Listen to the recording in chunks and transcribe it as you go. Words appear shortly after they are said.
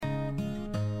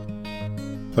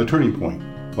A Turning Point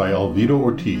by Elvito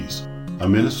Ortiz, a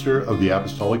minister of the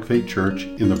Apostolic Faith Church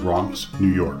in the Bronx, New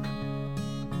York.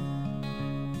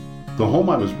 The home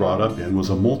I was brought up in was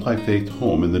a multi-faith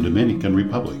home in the Dominican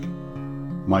Republic.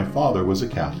 My father was a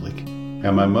Catholic,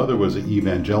 and my mother was an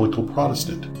evangelical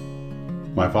Protestant.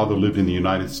 My father lived in the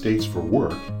United States for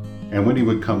work, and when he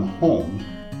would come home,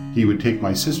 he would take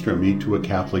my sister and me to a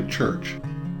Catholic church.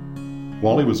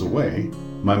 While he was away,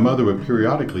 my mother would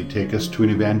periodically take us to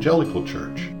an evangelical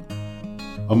church.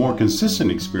 A more consistent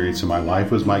experience in my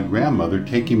life was my grandmother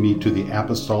taking me to the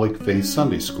Apostolic Faith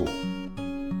Sunday School.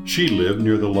 She lived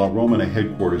near the La Romana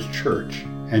headquarters church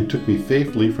and took me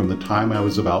faithfully from the time I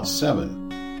was about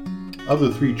 7. Of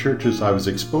the 3 churches I was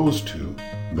exposed to,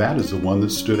 that is the one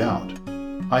that stood out.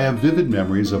 I have vivid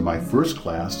memories of my first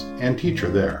class and teacher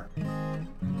there.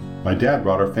 My dad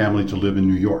brought our family to live in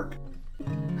New York.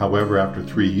 However, after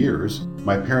 3 years,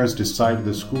 my parents decided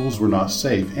the schools were not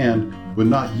safe and would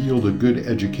not yield a good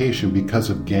education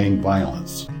because of gang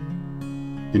violence.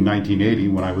 In 1980,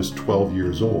 when I was 12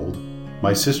 years old,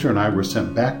 my sister and I were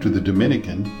sent back to the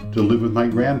Dominican to live with my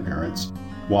grandparents,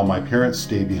 while my parents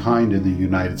stayed behind in the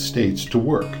United States to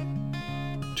work.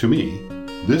 To me,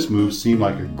 this move seemed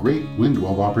like a great window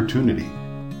of opportunity.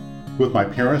 With my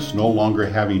parents no longer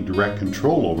having direct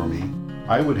control over me,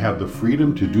 I would have the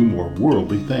freedom to do more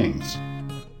worldly things.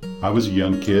 I was a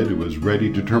young kid who was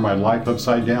ready to turn my life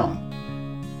upside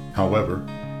down. However,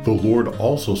 the Lord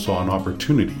also saw an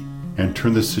opportunity and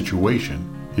turned this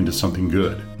situation into something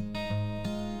good.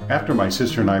 After my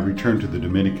sister and I returned to the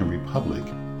Dominican Republic,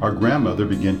 our grandmother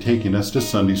began taking us to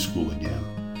Sunday school again.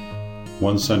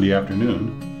 One Sunday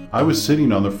afternoon, I was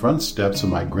sitting on the front steps of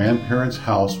my grandparents'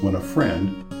 house when a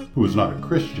friend, who was not a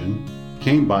Christian,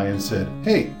 came by and said,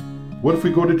 "Hey, what if we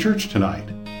go to church tonight?"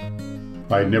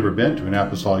 I had never been to an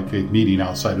Apostolic Faith meeting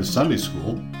outside of Sunday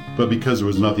school, but because there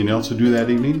was nothing else to do that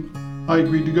evening, I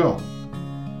agreed to go.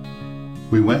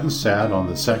 We went and sat on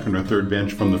the second or third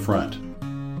bench from the front.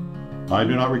 I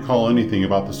do not recall anything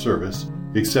about the service,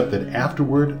 except that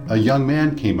afterward a young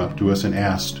man came up to us and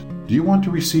asked, "Do you want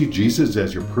to receive Jesus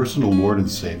as your personal Lord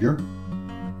and Savior?"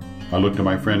 I looked at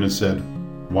my friend and said,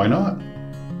 "Why not?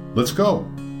 Let's go."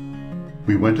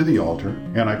 We went to the altar,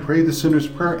 and I prayed the sinner's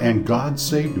prayer, and God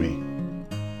saved me.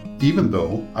 Even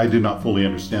though I did not fully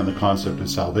understand the concept of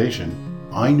salvation,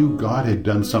 I knew God had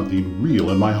done something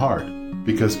real in my heart,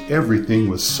 because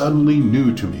everything was suddenly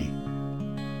new to me.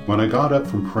 When I got up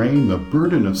from praying, the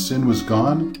burden of sin was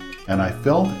gone, and I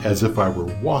felt as if I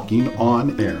were walking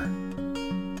on air.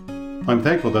 I'm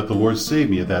thankful that the Lord saved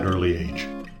me at that early age.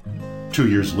 2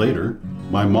 years later,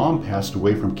 my mom passed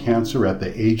away from cancer at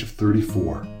the age of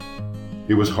 34.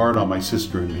 It was hard on my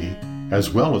sister and me,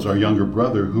 as well as our younger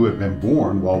brother who had been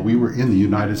born while we were in the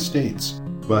United States,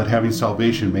 but having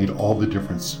salvation made all the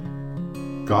difference.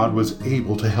 God was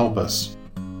able to help us.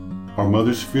 Our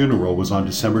mother's funeral was on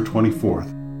December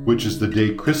 24th, which is the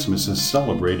day Christmas is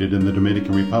celebrated in the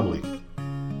Dominican Republic.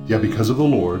 Yet because of the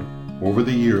Lord, over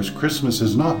the years, Christmas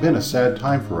has not been a sad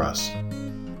time for us.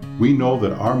 We know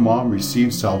that our mom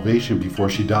received salvation before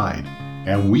she died,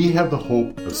 and we have the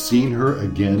hope of seeing her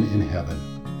again in heaven.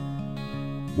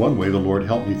 One way the Lord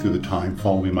helped me through the time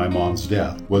following my mom's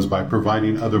death was by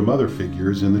providing other mother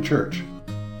figures in the church.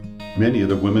 Many of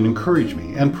the women encouraged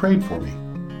me and prayed for me.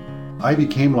 I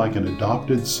became like an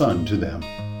adopted son to them.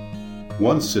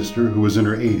 One sister, who was in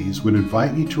her 80s, would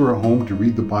invite me to her home to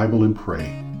read the Bible and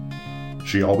pray.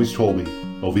 She always told me,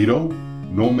 "Elvito,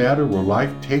 no matter where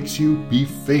life takes you, be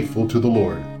faithful to the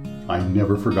Lord." I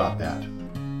never forgot that.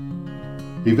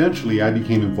 Eventually, I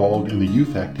became involved in the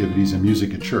youth activities and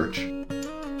music at church.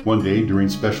 One day, during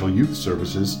special youth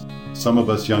services, some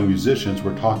of us young musicians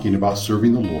were talking about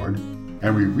serving the Lord,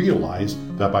 and we realized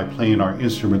that by playing our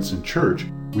instruments in church,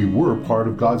 we were part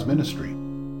of God's ministry.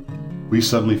 We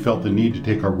suddenly felt the need to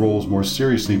take our roles more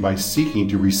seriously by seeking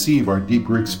to receive our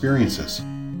deeper experiences.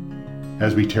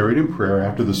 As we tarried in prayer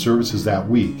after the services that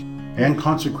week and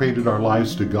consecrated our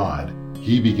lives to God,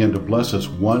 He began to bless us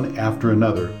one after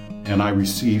another, and I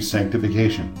received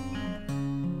sanctification.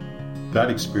 That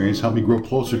experience helped me grow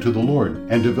closer to the Lord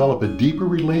and develop a deeper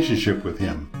relationship with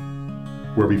Him.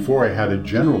 Where before I had a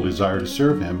general desire to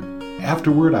serve Him,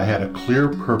 afterward I had a clear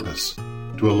purpose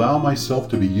to allow myself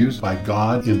to be used by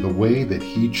God in the way that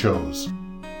He chose.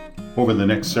 Over the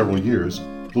next several years,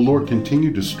 the Lord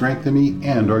continued to strengthen me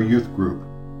and our youth group.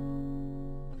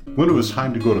 When it was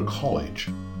time to go to college,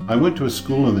 I went to a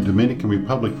school in the Dominican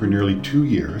Republic for nearly 2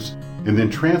 years and then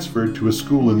transferred to a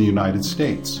school in the United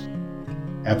States.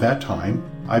 At that time,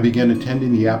 I began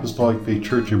attending the Apostolic Faith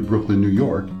Church in Brooklyn, New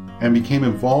York, and became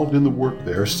involved in the work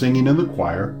there, singing in the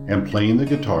choir and playing the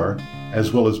guitar,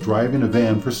 as well as driving a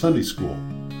van for Sunday school.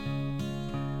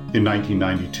 In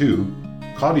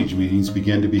 1992, cottage meetings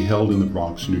began to be held in the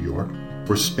Bronx, New York,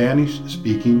 for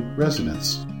Spanish-speaking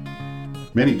residents.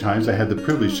 Many times I had the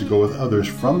privilege to go with others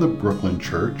from the Brooklyn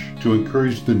church to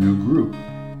encourage the new group.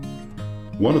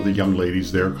 One of the young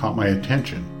ladies there caught my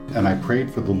attention, and I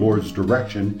prayed for the Lord's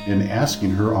direction in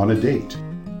asking her on a date.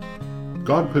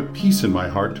 God put peace in my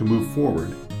heart to move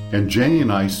forward, and Jenny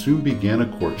and I soon began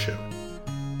a courtship.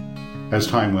 As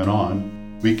time went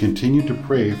on, we continued to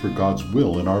pray for God's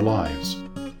will in our lives.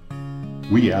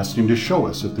 We asked Him to show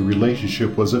us if the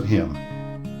relationship was of Him.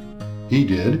 He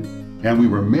did, and we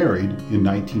were married in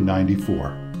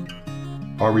 1994.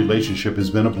 Our relationship has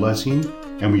been a blessing,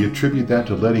 and we attribute that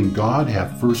to letting God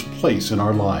have first place in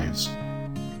our lives.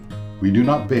 We do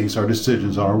not base our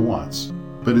decisions on our wants,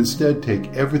 but instead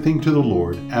take everything to the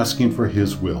Lord, asking for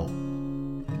His will.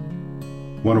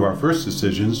 One of our first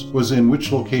decisions was in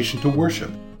which location to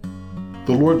worship.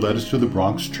 The Lord led us to the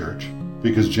Bronx church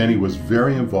because Jenny was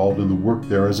very involved in the work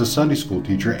there as a Sunday school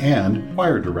teacher and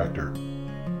choir director.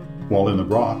 While in the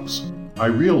Bronx, I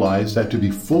realized that to be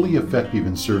fully effective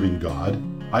in serving God,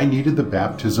 I needed the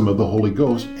baptism of the Holy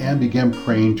Ghost and began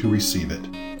praying to receive it.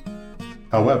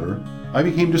 However, I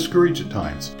became discouraged at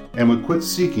times and would quit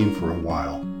seeking for a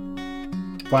while.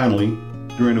 Finally,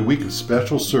 during a week of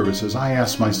special services, I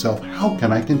asked myself, how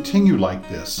can I continue like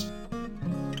this?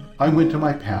 I went to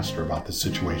my pastor about the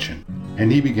situation,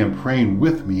 and he began praying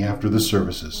with me after the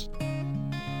services.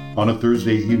 On a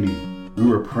Thursday evening, we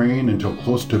were praying until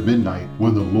close to midnight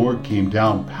when the Lord came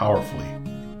down powerfully.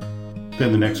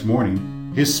 Then the next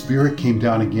morning, His Spirit came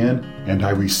down again, and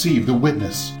I received the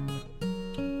witness.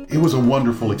 It was a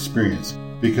wonderful experience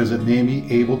because it made me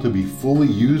able to be fully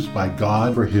used by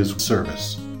God for His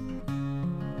service.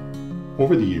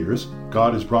 Over the years,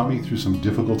 God has brought me through some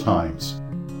difficult times.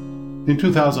 In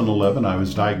 2011, I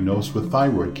was diagnosed with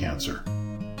thyroid cancer.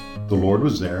 The Lord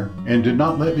was there and did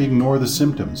not let me ignore the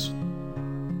symptoms.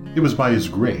 It was by His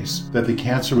grace that the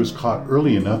cancer was caught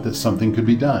early enough that something could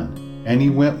be done, and He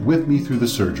went with me through the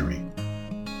surgery.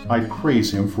 I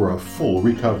praise Him for a full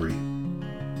recovery.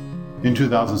 In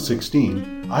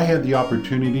 2016, I had the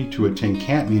opportunity to attend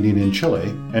camp meeting in Chile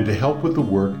and to help with the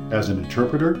work as an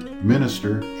interpreter,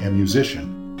 minister, and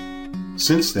musician.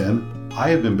 Since then, I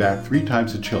have been back 3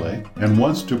 times to Chile and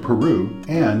once to Peru,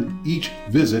 and each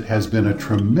visit has been a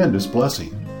tremendous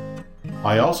blessing.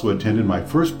 I also attended my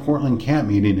first Portland camp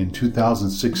meeting in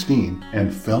 2016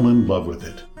 and fell in love with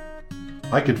it.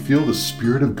 I could feel the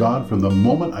Spirit of God from the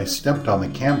moment I stepped on the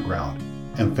campground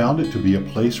and found it to be a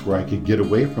place where I could get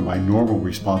away from my normal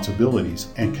responsibilities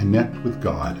and connect with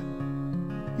God.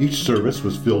 Each service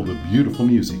was filled with beautiful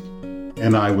music,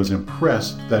 and I was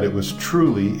impressed that it was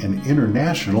truly an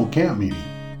international camp meeting.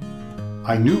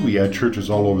 I knew we had churches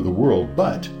all over the world,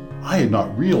 but I had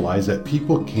not realized that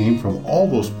people came from all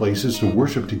those places to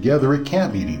worship together at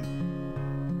camp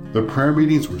meeting. The prayer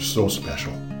meetings were so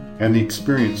special, and the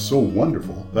experience so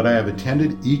wonderful that I have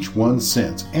attended each one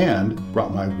since and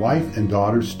brought my wife and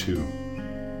daughters too.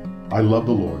 I love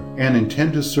the Lord and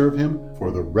intend to serve Him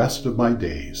for the rest of my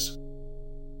days.